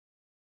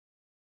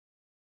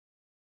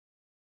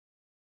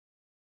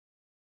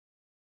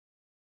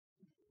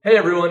Hey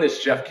everyone,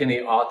 it's Jeff Kinney,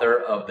 author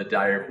of the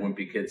Diary of a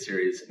Wimpy Kid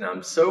series, and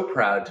I'm so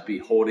proud to be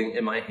holding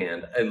in my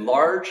hand a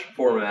large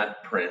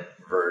format print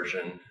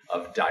version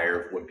of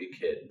Diary of a Wimpy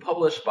Kid,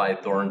 published by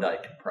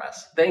Thorndike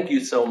Press. Thank you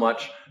so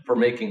much for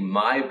making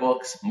my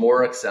books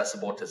more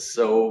accessible to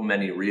so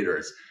many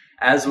readers.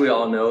 As we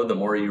all know, the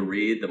more you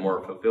read, the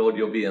more fulfilled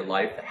you'll be in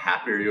life, the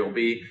happier you'll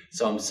be.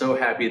 So I'm so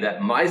happy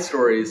that my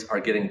stories are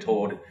getting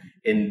told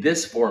in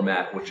this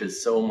format, which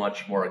is so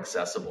much more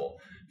accessible.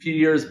 A few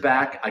years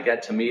back, I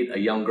got to meet a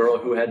young girl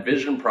who had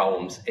vision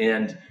problems,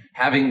 and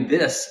having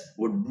this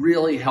would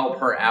really help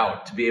her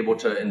out to be able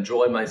to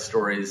enjoy my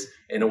stories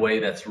in a way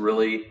that's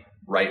really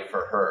right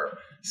for her.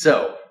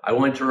 So I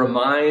want to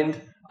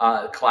remind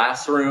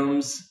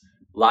classrooms,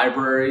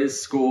 libraries,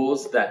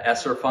 schools that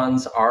ESSER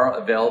funds are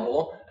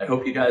available. I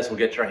hope you guys will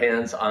get your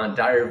hands on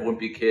Diary of a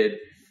Wimpy Kid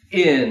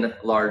in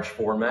large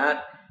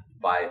format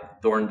by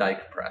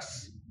Thorndike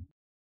Press.